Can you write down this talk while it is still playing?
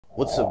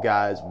What's up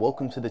guys,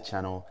 welcome to the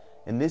channel.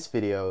 In this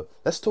video,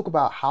 let's talk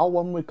about how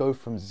one would go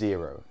from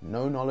zero,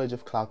 no knowledge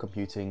of cloud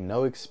computing,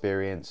 no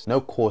experience, no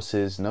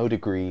courses, no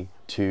degree,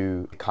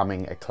 to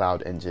becoming a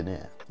cloud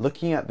engineer.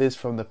 Looking at this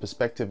from the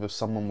perspective of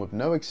someone with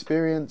no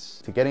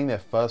experience to getting their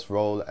first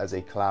role as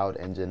a cloud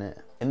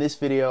engineer. In this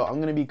video, I'm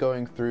going to be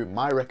going through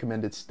my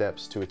recommended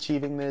steps to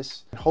achieving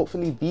this, and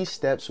hopefully these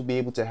steps will be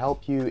able to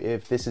help you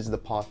if this is the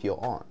path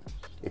you're on.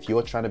 If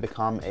you're trying to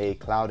become a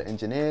cloud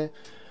engineer,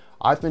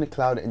 I've been a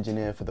cloud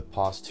engineer for the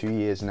past 2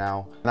 years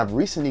now, and I've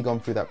recently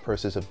gone through that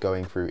process of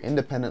going through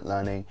independent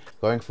learning,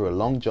 going through a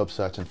long job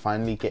search, and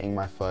finally getting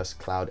my first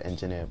cloud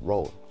engineer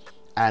role.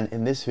 And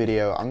in this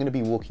video, I'm going to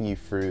be walking you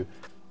through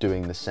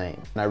doing the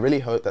same. And I really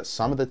hope that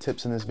some of the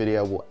tips in this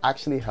video will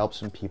actually help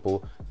some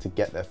people to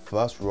get their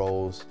first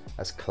roles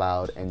as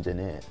cloud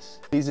engineers.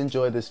 Please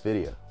enjoy this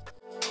video.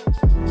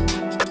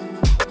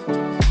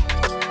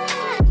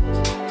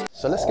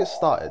 So let's get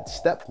started.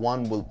 Step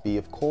one will be,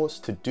 of course,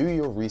 to do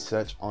your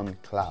research on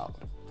cloud.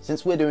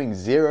 Since we're doing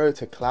zero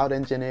to cloud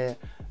engineer,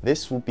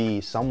 this will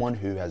be someone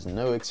who has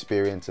no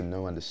experience and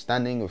no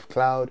understanding of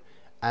cloud.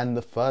 And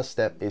the first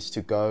step is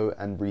to go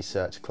and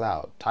research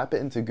cloud. Type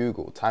it into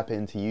Google, type it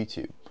into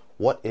YouTube.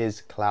 What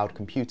is cloud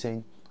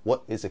computing?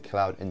 What is a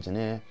cloud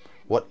engineer?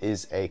 What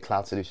is a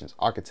cloud solutions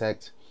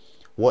architect?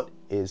 What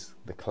is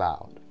the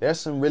cloud? There are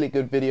some really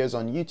good videos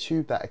on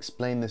YouTube that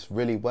explain this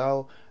really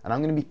well, and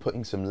I'm going to be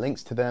putting some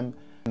links to them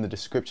in the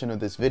description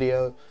of this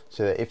video,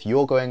 so that if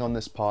you're going on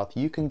this path,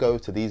 you can go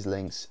to these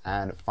links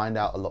and find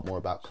out a lot more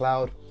about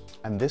cloud,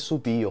 and this will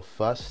be your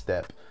first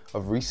step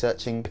of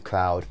researching the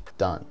cloud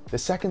done. The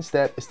second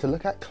step is to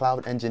look at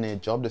cloud engineer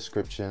job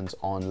descriptions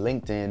on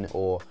LinkedIn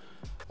or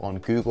on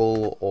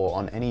Google or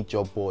on any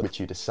job board which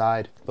you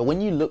decide. But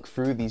when you look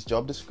through these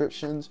job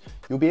descriptions,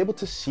 you'll be able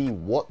to see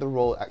what the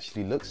role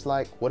actually looks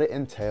like, what it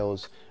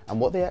entails, and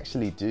what they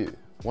actually do.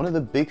 One of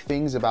the big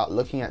things about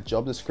looking at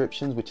job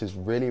descriptions, which is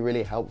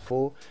really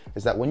helpful,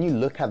 is that when you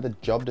look at the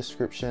job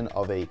description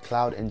of a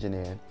cloud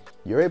engineer,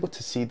 you're able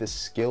to see the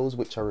skills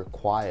which are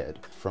required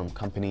from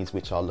companies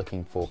which are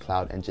looking for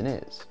cloud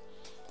engineers.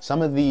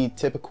 Some of the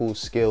typical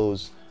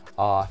skills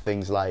are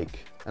things like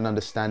an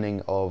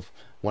understanding of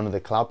one of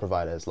the cloud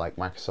providers like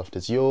Microsoft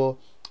Azure,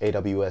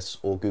 AWS,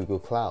 or Google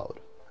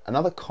Cloud.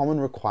 Another common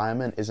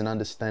requirement is an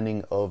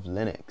understanding of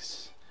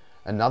Linux.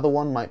 Another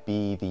one might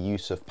be the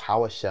use of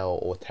Powershell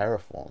or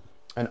Terraform.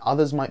 And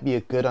others might be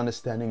a good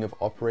understanding of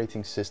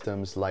operating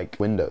systems like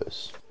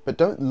Windows. But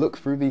don't look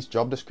through these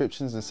job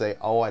descriptions and say,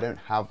 oh, I don't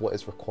have what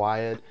is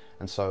required,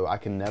 and so I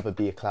can never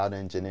be a cloud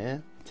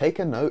engineer. Take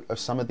a note of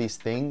some of these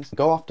things,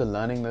 go after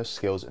learning those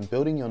skills and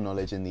building your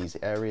knowledge in these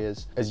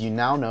areas, as you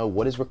now know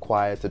what is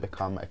required to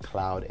become a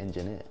cloud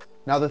engineer.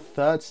 Now the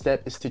third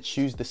step is to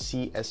choose the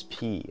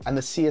CSP, and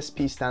the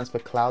CSP stands for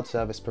Cloud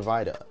Service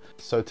Provider.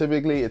 So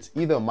typically it's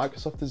either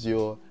Microsoft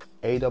Azure,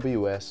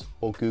 AWS,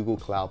 or Google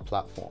Cloud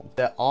Platform.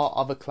 There are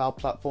other cloud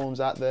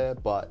platforms out there,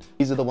 but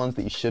these are the ones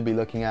that you should be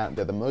looking at.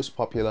 They're the most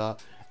popular,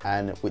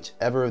 and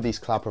whichever of these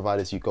cloud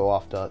providers you go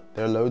after,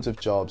 there are loads of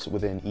jobs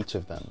within each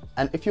of them.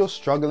 And if you're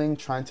struggling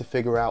trying to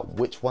figure out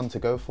which one to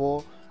go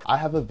for, I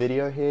have a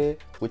video here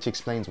which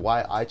explains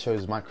why I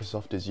chose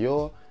Microsoft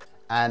Azure,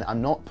 and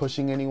I'm not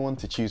pushing anyone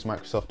to choose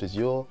Microsoft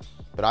Azure,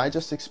 but I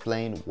just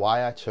explain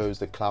why I chose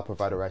the cloud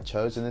provider I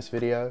chose in this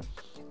video,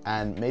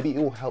 and maybe it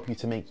will help you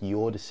to make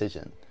your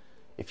decision.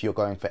 If you're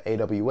going for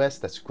AWS,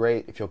 that's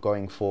great. If you're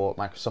going for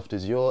Microsoft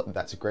Azure,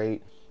 that's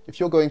great. If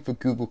you're going for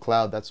Google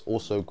Cloud, that's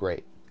also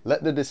great.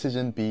 Let the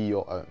decision be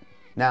your own.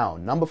 Now,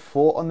 number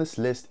 4 on this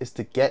list is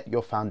to get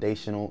your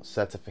foundational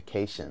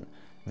certification.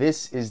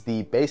 This is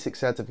the basic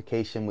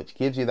certification which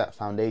gives you that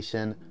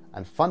foundation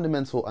and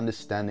fundamental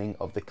understanding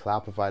of the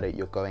cloud provider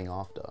you're going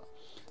after.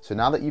 So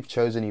now that you've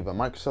chosen either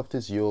Microsoft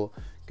Azure,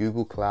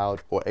 Google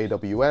Cloud, or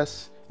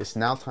AWS, it's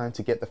now time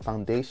to get the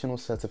foundational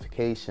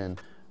certification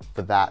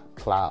for that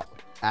cloud.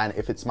 And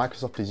if it's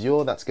Microsoft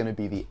Azure, that's going to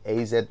be the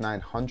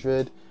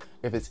AZ900.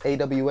 If it's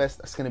AWS,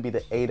 that's going to be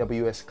the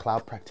AWS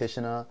Cloud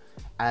Practitioner,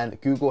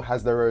 and Google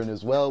has their own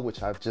as well,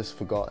 which I've just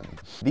forgotten.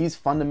 These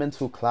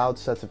fundamental cloud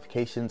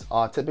certifications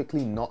are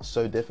typically not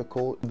so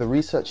difficult. The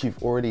research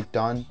you've already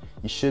done,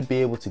 you should be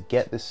able to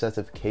get this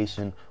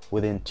certification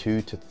within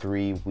 2 to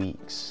 3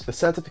 weeks. The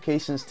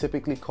certifications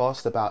typically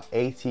cost about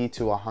 80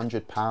 to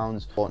 100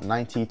 pounds or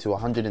 90 to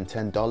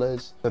 110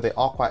 dollars, so they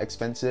are quite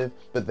expensive,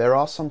 but there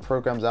are some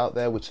programs out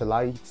there which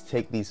allow you to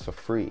take these for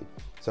free.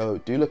 So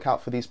do look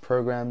out for these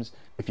programs.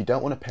 If you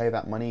don't want to pay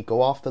that money,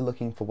 go after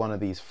looking for one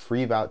of these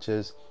free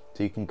vouchers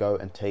so you can go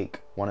and take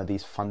one of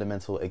these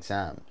fundamental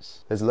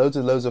exams. There's loads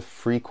of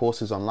free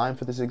courses online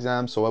for this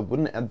exam, so I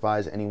wouldn't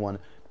advise anyone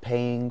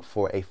paying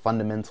for a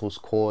fundamentals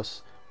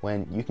course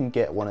when you can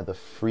get one of the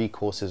free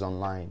courses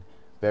online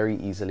very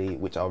easily,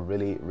 which are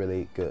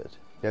really good.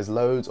 There's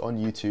loads on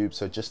YouTube,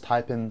 so just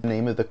type in the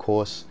name of the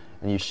course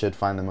and you should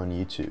find them on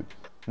YouTube.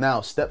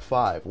 Now, step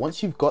 5,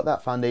 once you've got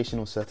that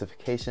foundational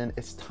certification,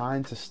 it's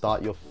time to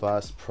start your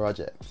first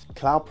project.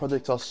 Cloud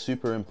projects are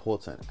super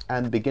important,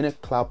 and beginner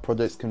cloud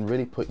projects can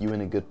really put you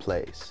in a good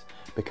place.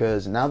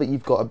 because now that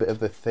you've got a bit of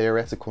the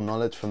theoretical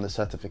knowledge from the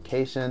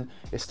certification,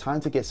 it's time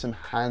to get some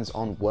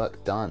hands-on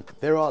work done.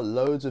 There are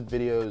loads of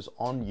videos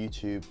on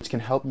YouTube which can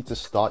help you to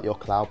start your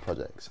cloud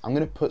projects. I'm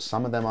going to put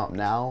some of them up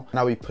now, and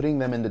I'll be putting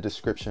them in the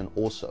description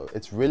also.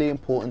 It's really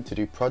important to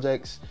do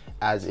projects,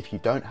 as if you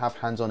don't have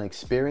hands-on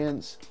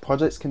experience,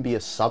 projects can be a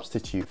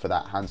substitute for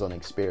that hands-on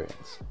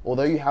experience.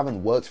 Although you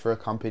haven't worked for a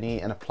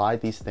company and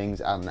applied these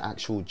things at an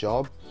actual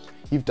job,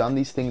 you've done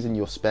these things in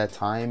your spare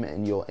time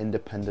and your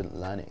independent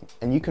learning.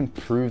 And you can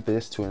prove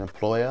this to an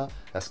employer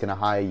that's going to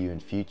hire you in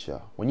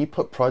future. When you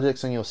put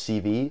projects on your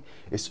CV,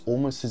 it's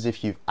almost as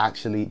if you've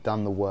actually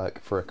done the work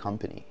for a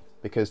company,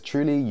 because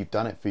truly you've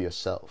done it for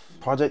yourself.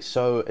 Projects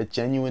show a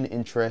genuine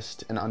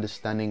interest and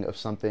understanding of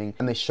something,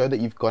 and they show that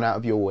you've gone out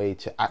of your way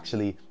to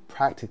actually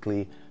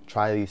practically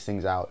try these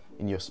things out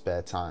in your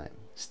spare time.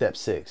 Step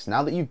 6.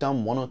 Now that you've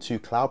done 1 or 2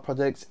 cloud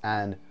projects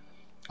and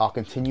are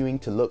continuing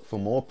to look for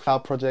more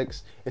cloud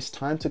projects, it's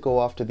time to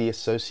go after the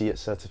associate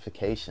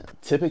certification.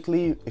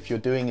 Typically, if you're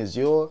doing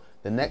Azure,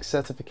 the next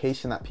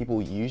certification that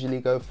people usually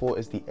go for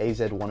is the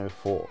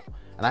AZ-104.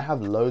 And I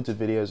have loads of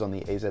videos on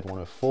the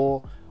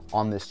AZ-104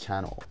 on this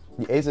channel.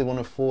 The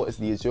AZ-104 is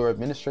the Azure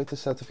Administrator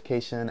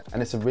certification,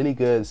 and it's a really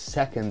good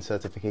second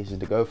certification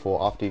to go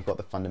for after you've got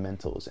the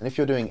fundamentals. And if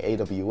you're doing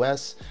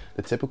AWS,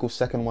 the typical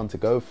second one to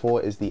go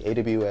for is the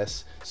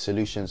AWS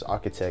Solutions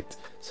Architect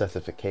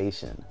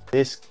certification.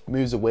 This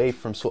moves away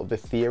from sort of the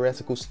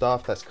theoretical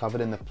stuff that's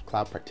covered in the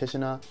Cloud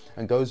Practitioner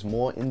and goes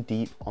more in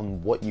deep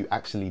on what you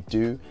actually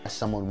do as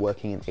someone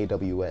working in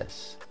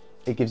AWS.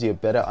 It gives you a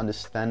better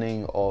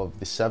understanding of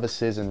the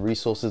services and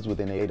resources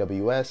within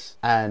AWS,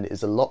 and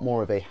is a lot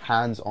more of a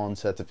hands-on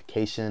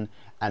certification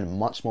and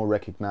much more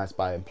recognized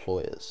by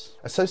employers.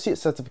 Associate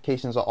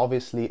certifications are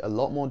obviously a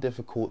lot more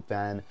difficult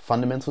than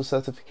fundamental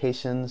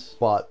certifications,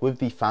 but with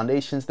the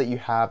foundations that you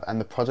have and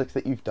the projects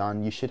that you've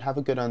done, you should have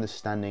a good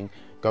understanding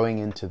going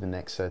into the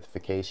next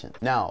certification.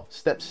 Now,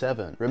 step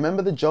 7.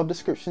 Remember the job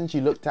descriptions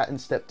you looked at in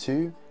step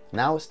 2?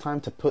 Now it's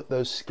time to put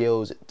those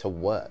skills to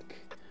work.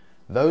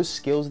 Those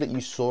skills that you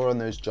saw on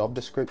those job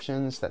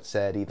descriptions that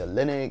said either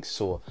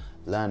Linux or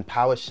learn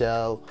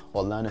PowerShell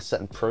or learn a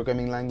certain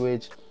programming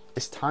language,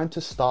 it's time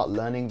to start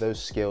learning those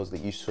skills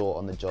that you saw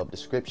on the job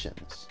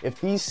descriptions.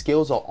 If these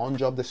skills are on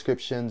job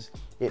descriptions,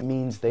 it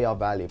means they are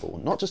valuable,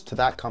 not just to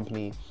that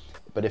company,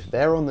 but if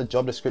they're on the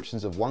job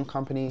descriptions of one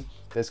company,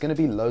 there's going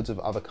to be loads of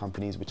other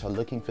companies which are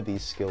looking for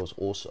these skills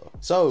also.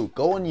 So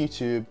go on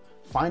YouTube,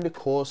 find a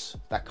course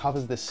that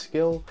covers this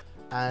skill,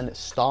 and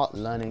start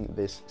learning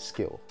this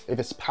skill. If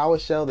it's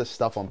PowerShell, there's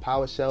stuff on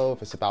PowerShell.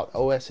 If it's about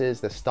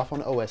OSs, there's stuff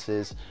on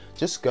OSs.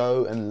 Just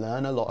go and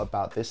learn a lot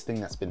about this thing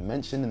that's been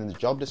mentioned in the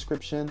job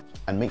description,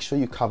 and make sure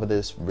you cover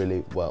this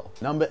really well.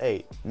 Number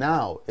 8,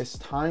 now it's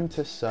time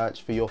to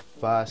search for your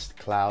first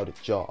cloud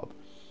job.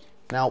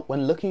 Now,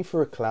 when looking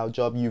for a cloud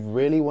job, you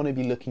really want to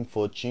be looking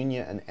for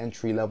junior and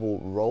entry-level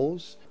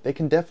roles. They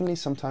can definitely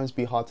sometimes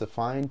be hard to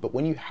find, but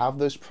when you have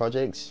those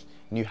projects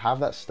and you have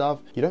that stuff,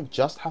 you don't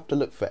just have to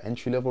look for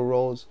entry-level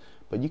roles,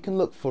 but you can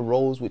look for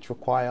roles which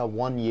require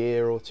 1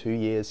 year or 2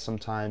 years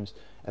sometimes,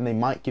 and they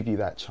might give you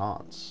that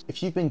chance.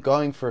 If you've been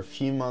going for a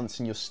few months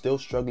and you're still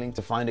struggling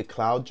to find a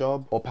cloud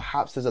job, or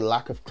perhaps there's a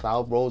lack of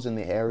cloud roles in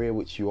the area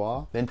which you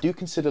are, then do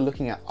consider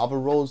looking at other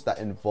roles that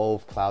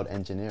involve cloud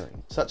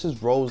engineering, such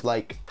as roles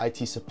like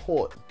IT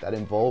support that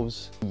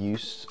involves the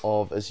use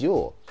of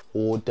Azure,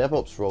 or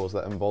DevOps roles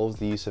that involves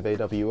the use of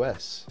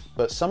AWS.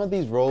 But some of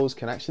these roles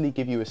can actually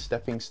give you a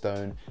stepping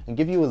stone and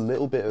give you a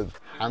little bit of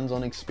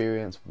hands-on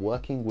experience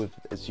working with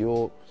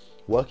Azure,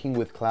 working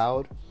with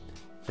cloud,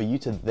 for you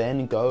to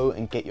then go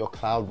and get your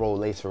cloud role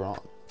later on.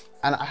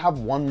 And I have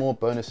one more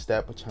bonus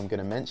step which I'm going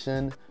to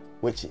mention,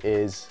 which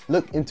is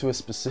look into a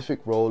specific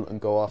role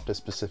and go after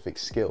specific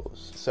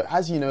skills. So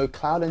as you know,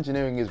 cloud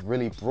engineering is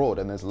really broad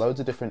and there's loads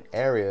of different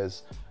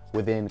areas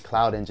within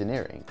cloud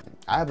engineering.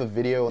 I have a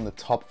video on the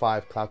top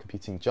 5 cloud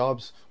computing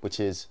jobs, which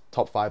is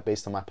top 5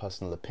 based on my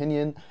personal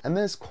opinion, and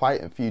there's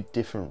quite a few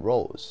different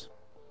roles.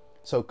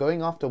 So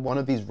going after one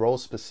of these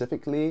roles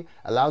specifically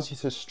allows you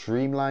to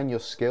streamline your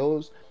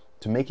skills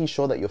to making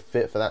sure that you're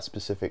fit for that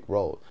specific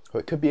role. Or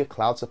it could be a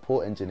cloud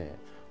support engineer,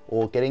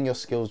 or getting your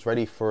skills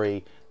ready for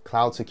a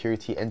cloud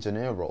security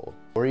engineer role,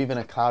 or even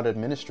a cloud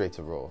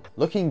administrator role.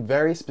 Looking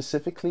very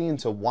specifically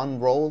into one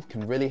role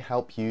can really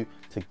help you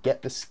to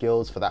get the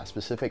skills for that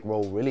specific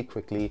role really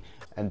quickly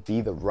and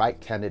be the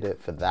right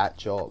candidate for that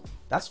job.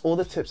 That's all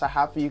the tips I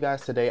have for you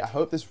guys today. I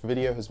hope this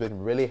video has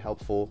been really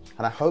helpful,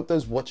 and I hope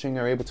those watching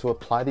are able to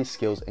apply these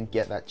skills and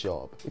get that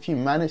job. If you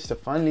manage to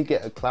finally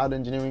get a cloud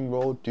engineering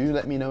role, do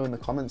let me know in the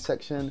comment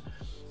section,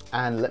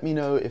 and let me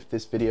know if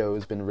this video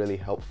has been really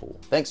helpful.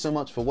 Thanks so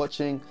much for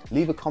watching.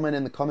 Leave a comment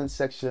in the comments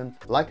section,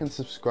 like and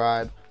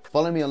subscribe,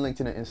 follow me on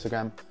LinkedIn and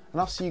Instagram, and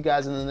I'll see you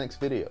guys in the next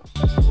video.